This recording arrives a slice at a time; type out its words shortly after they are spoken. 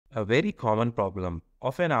A very common problem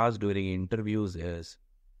often asked during interviews is,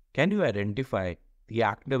 can you identify the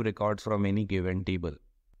active records from any given table?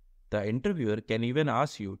 The interviewer can even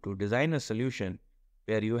ask you to design a solution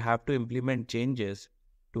where you have to implement changes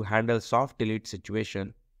to handle soft delete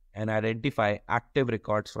situation and identify active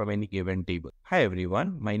records from any given table. Hi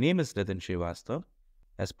everyone, my name is Nitin Srivastav.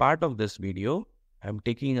 As part of this video, I'm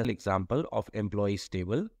taking an example of employees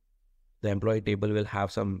table. The employee table will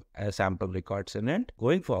have some sample records in it.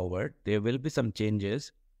 Going forward, there will be some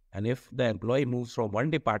changes, and if the employee moves from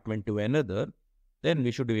one department to another, then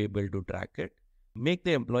we should be able to track it. Make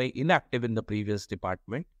the employee inactive in the previous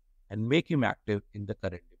department and make him active in the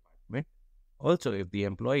current department. Also, if the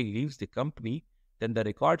employee leaves the company, then the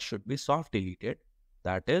record should be soft deleted.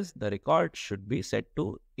 That is, the record should be set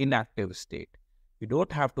to inactive state. You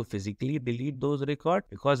don't have to physically delete those records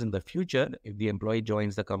because in the future, if the employee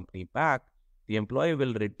joins the company back, the employee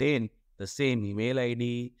will retain the same email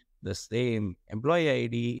ID, the same employee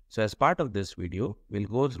ID. So as part of this video, we'll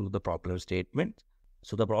go through the problem statement.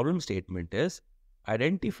 So the problem statement is,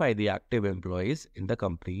 identify the active employees in the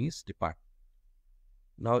company's department.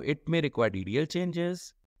 Now it may require DDL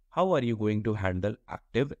changes. How are you going to handle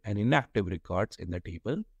active and inactive records in the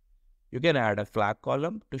table? You can add a flag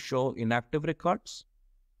column to show inactive records,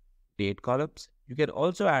 date columns. You can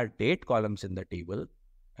also add date columns in the table.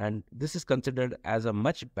 And this is considered as a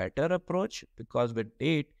much better approach because with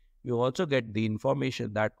date, you also get the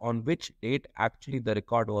information that on which date actually the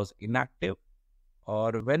record was inactive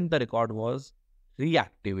or when the record was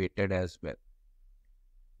reactivated as well.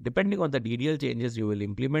 Depending on the DDL changes you will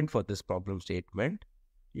implement for this problem statement,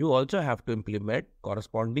 you also have to implement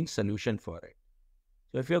corresponding solution for it.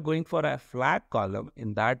 So if you're going for a flag column,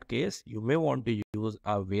 in that case, you may want to use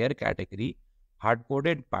a where category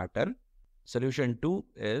hard-coded pattern. Solution 2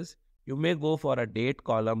 is you may go for a date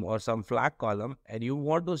column or some flag column and you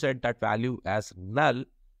want to set that value as null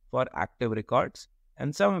for active records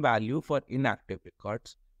and some value for inactive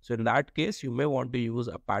records. So in that case, you may want to use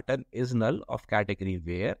a pattern is null of category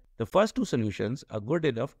where. The first two solutions are good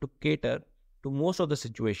enough to cater to most of the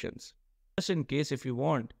situations. Just in case if you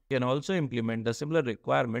want, you can also implement the similar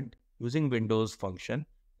requirement using Windows function.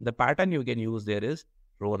 The pattern you can use there is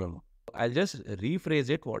row number. I'll just rephrase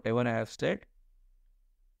it, whatever I have said.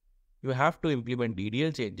 You have to implement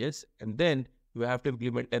DDL changes and then you have to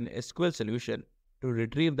implement an SQL solution to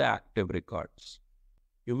retrieve the active records.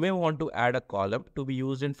 You may want to add a column to be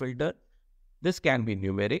used in filter. This can be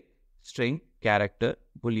numeric, string, character,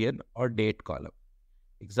 boolean or date column.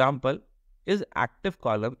 Example is active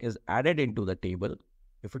column is added into the table.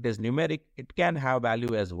 If it is numeric, it can have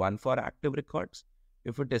value as 1 for active records.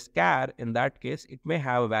 If it is char, in that case, it may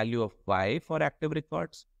have a value of y for active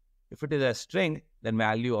records. If it is a string, then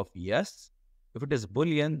value of yes. If it is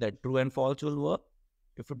boolean, then true and false will work.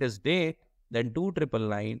 If it is date, then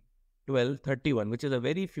 2999, 1231, which is a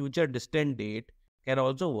very future distant date, can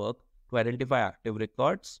also work to identify active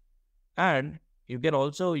records. And you can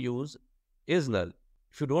also use is null.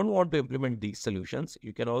 If you don't want to implement these solutions,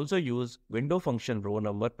 you can also use window function row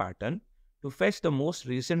number pattern to fetch the most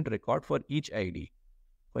recent record for each ID.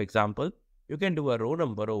 For example, you can do a row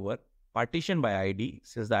number over partition by ID.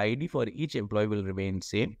 Since the ID for each employee will remain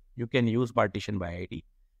same, you can use partition by ID.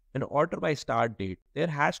 And order by start date, there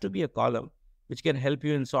has to be a column which can help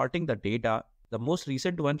you in sorting the data. The most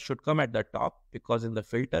recent one should come at the top because in the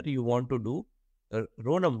filter you want to do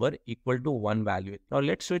row number equal to 1 value. Now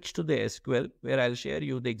let's switch to the SQL where I'll share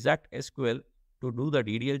you the exact SQL to do the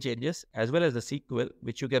DDL changes as well as the SQL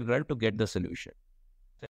which you can run to get the solution.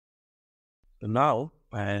 So now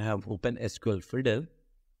I have opened SQL Fiddle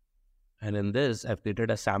and in this I've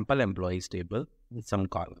created a sample employees table with some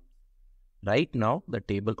columns. Right now the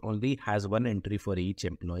table only has one entry for each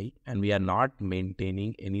employee and we are not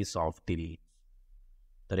maintaining any soft delete.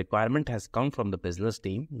 The requirement has come from the business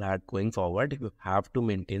team that going forward, you have to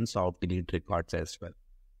maintain soft delete records as well.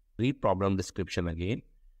 Read problem description again.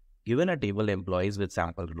 Given a table employees with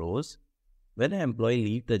sample rows, when an employee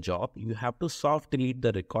leaves the job, you have to soft delete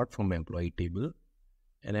the record from employee table.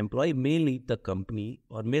 An employee may leave the company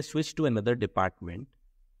or may switch to another department.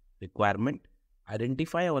 Requirement,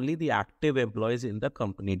 identify only the active employees in the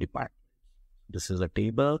company department. This is a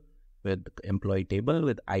table with employee table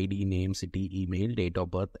with ID, name, city, email, date of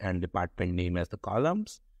birth and department name as the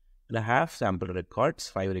columns. And I have sample records,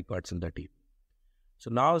 5 records in the table. So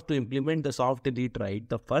now to implement the soft delete, right,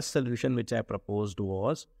 the first solution which I proposed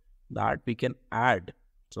was that we can add.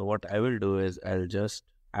 So what I will do is I'll just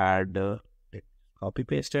add, copy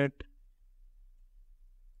paste it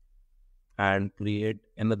and create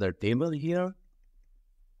another table here.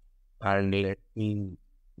 And let me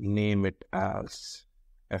name it as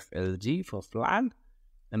FLG for flag,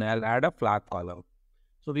 and I'll add a flag column.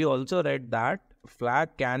 So we also read that flag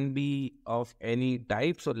can be of any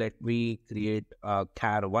type. So let me create a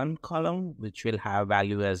char1 column, which will have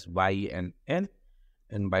value as Y and N.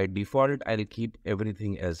 And by default, I'll keep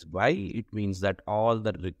everything as Y. It means that all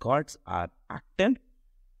the records are active,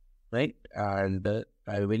 right? And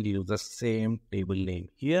I will use the same table name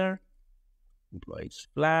here, employees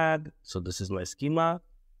flag. So this is my schema,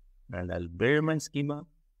 and I'll build my schema.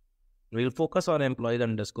 We'll focus on employees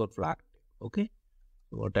underscore flag. Okay.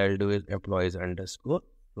 So what I'll do is employees underscore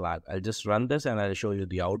flag. I'll just run this and I'll show you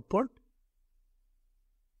the output.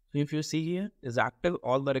 So if you see here is active,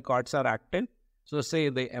 all the records are active. So say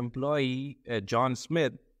the employee John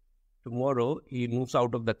Smith, tomorrow he moves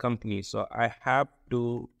out of the company. So I have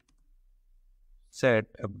to set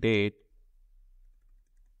update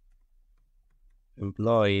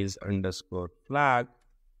employees underscore flag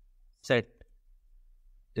set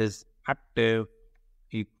is active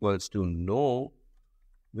equals to no,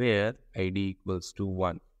 where ID equals to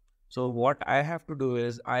 1. So what I have to do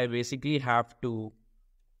is I basically have to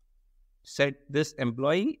set this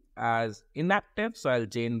employee as inactive. So I'll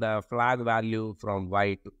change the flag value from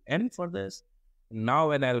Y to N for this. Now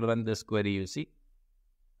when I'll run this query, you see,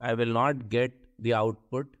 I will not get the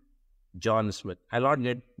output John Smith. I'll not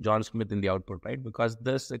get John Smith in the output, right? Because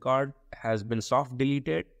this record has been soft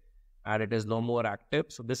deleted and it is no more active.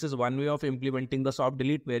 So this is one way of implementing the soft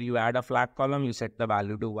delete, where you add a flag column, you set the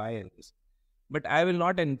value to Y and this. But I will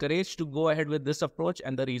not encourage to go ahead with this approach.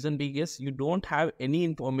 And the reason being is you don't have any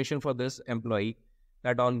information for this employee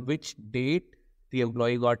that on which date the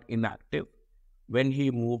employee got inactive, when he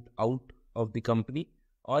moved out of the company,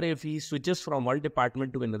 or if he switches from one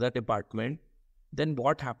department to another department, then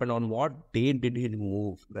what happened, on what date did he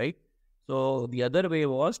move, right? So the other way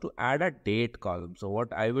was to add a date column. So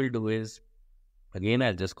what I will do is, again,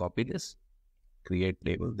 I'll just copy this, create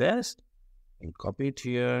table this, and copy it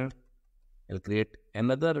here. I'll create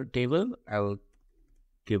another table. I'll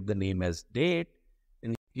give the name as date.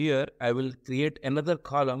 And here I will create another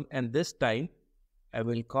column, and this time I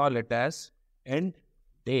will call it as end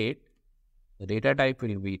date. The data type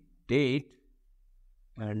will be date,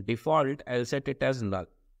 and default I'll set it as null,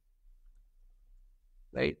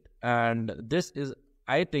 right? And this is,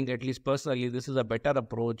 I think, at least personally, this is a better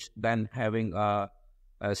approach than having a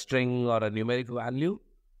string or a numeric value.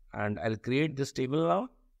 And I'll create this table now.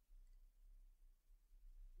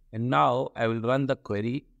 And now I will run the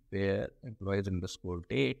query where employees underscore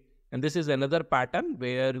date. And this is another pattern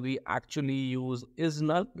where we actually use is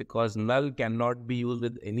null, because null cannot be used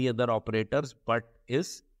with any other operators but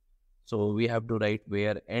is. So we have to write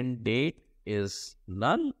where end date is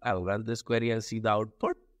null. I'll run this query and see the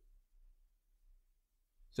output.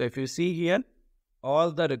 So if you see here, all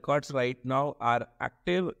the records right now are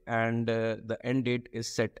active, and the end date is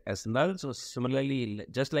set as null. So similarly,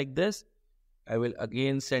 just like this, I will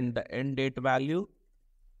again send the end date value.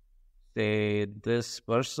 Say this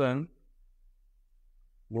person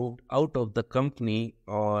moved out of the company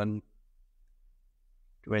on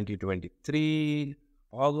 2023,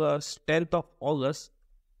 August, 10th of August,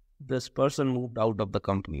 this person moved out of the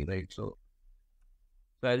company, right? So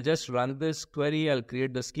I'll just run this query, I'll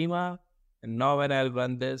create the schema, and now when I'll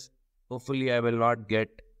run this, hopefully I will not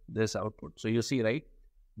get this output. So you see, right?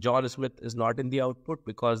 John Smith is not in the output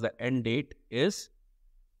because the end date is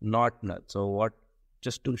not null. So what,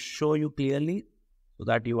 just to show you clearly, so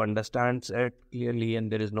that you understand it clearly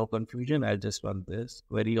and there is no confusion, I'll just run this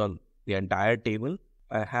query on the entire table.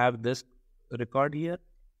 I have this record here.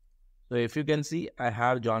 So if you can see, I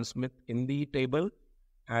have John Smith in the table,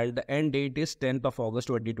 and the end date is 10th of August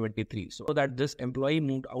 2023. So that this employee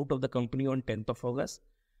moved out of the company on 10th of August.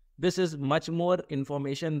 This is much more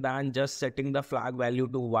information than just setting the flag value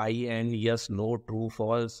to Y and yes, no, true,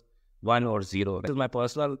 false, 1 or 0. This is my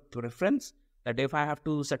personal preference, that if I have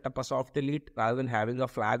to set up a soft delete, rather than having a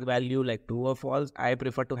flag value like true or false, I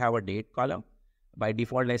prefer to have a date column. By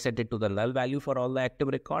default, I set it to the null value for all the active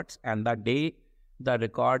records, and the day the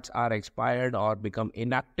records are expired or become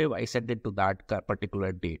inactive, I set it to that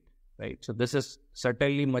particular date, right? So this is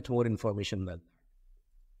certainly much more information than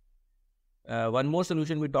that. One more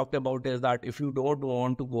solution we talked about is that if you don't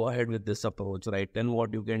want to go ahead with this approach, right, then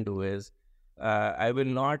what you can do is, I will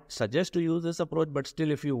not suggest to use this approach, but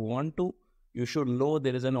still if you want to, you should know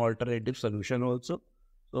there is an alternative solution also.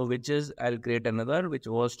 So which is, I'll create another, which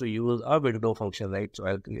was to use a window function, right? So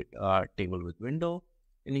I'll create a table with window.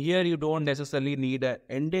 And here you don't necessarily need an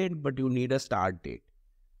end date, but you need a start date,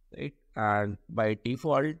 right? And by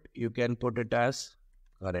default, you can put it as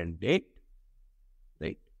current date,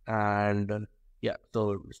 right? And Yeah,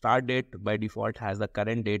 so start date by default has the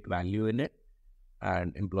current date value in it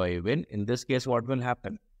and employee win. In this case, what will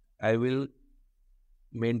happen? I will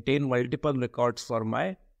maintain multiple records for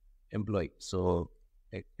my employee. So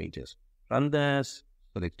let me just run this,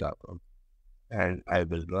 select outcome, and I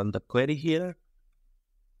will run the query here.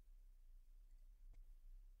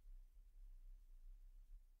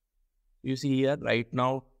 You see here right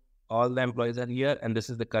now, all the employees are here and this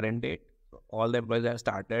is the current date. So all the employees have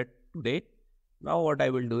started today. Now what I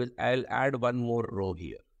will do is I'll add one more row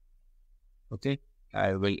here. Okay,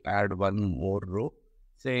 I will add one more row.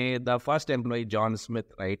 Say the first employee, John Smith,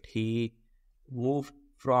 right? He moved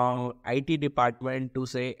from IT department to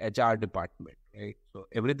say HR department, right? So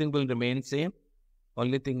everything will remain same.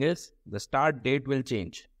 Only thing is the start date will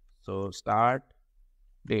change. So start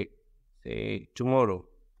date, say tomorrow,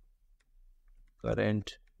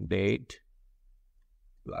 current date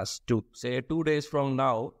 +2. Say 2 days from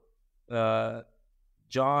now,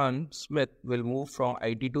 John Smith will move from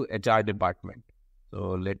IT to HR department.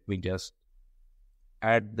 So let me just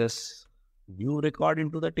add this new record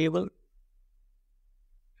into the table.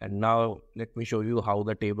 And now let me show you how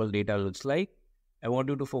the table data looks like. I want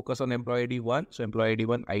you to focus on employee ID 1. So employee ID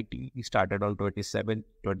 1 IT, he started on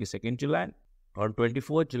 22nd July. On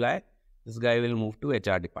 24th July, this guy will move to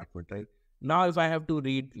HR department, right? Now if I have to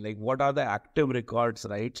read like what are the active records,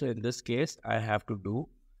 right? So in this case, I have to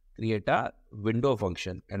create a window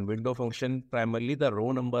function, and window function, primarily the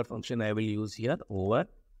row number function I will use here over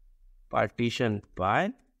partition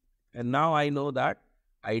by. And now I know that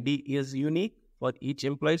ID is unique for each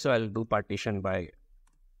employee. So I'll do partition by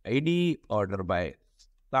ID, order by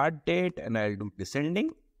start date, and I'll do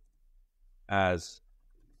descending as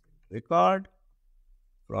record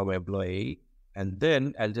from employee. And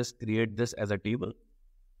then I'll just create this as a table,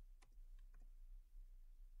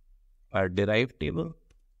 a derived table.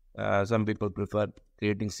 Some people prefer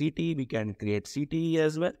creating CT. We can create CT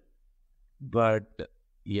as well. But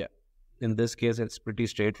yeah, in this case, it's pretty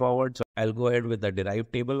straightforward. So I'll go ahead with the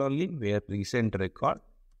derived table only, where recent record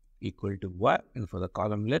equal to 1. And for the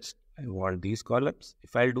column list, I want these columns.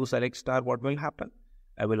 If I'll do select star, what will happen?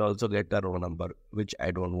 I will also get the row number, which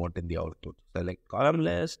I don't want in the output. Select column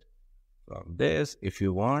list. From this, if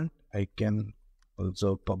you want, I can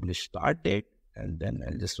also publish start date, and then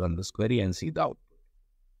I'll just run this query and see the output.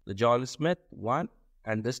 The John Smith 1,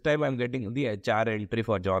 and this time I'm getting the HR entry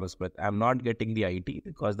for John Smith. I'm not getting the IT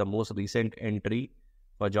because the most recent entry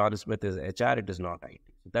for John Smith is HR, it is not IT.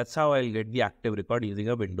 So that's how I'll get the active record using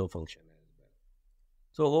a window function as well.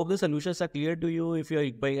 So hope the solutions are clear to you. If you're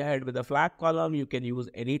going ahead with a flag column, you can use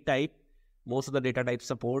any type. Most of the data types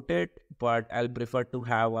support it, but I'll prefer to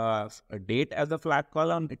have a date as a flag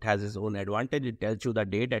column. It has its own advantage. It tells you the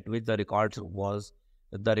date at which the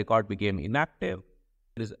record became inactive.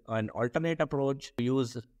 There is an alternate approach. You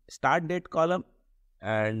use start date column,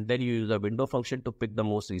 and then you use a window function to pick the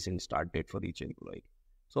most recent start date for each employee.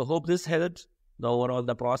 So hope this helps.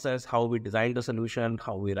 The process, how we design the solution,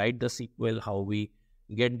 how we write the SQL, how we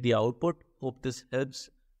get the output. Hope this helps.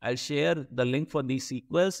 I'll share the link for these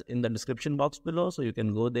SQLs in the description box below, so you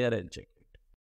can go there and check.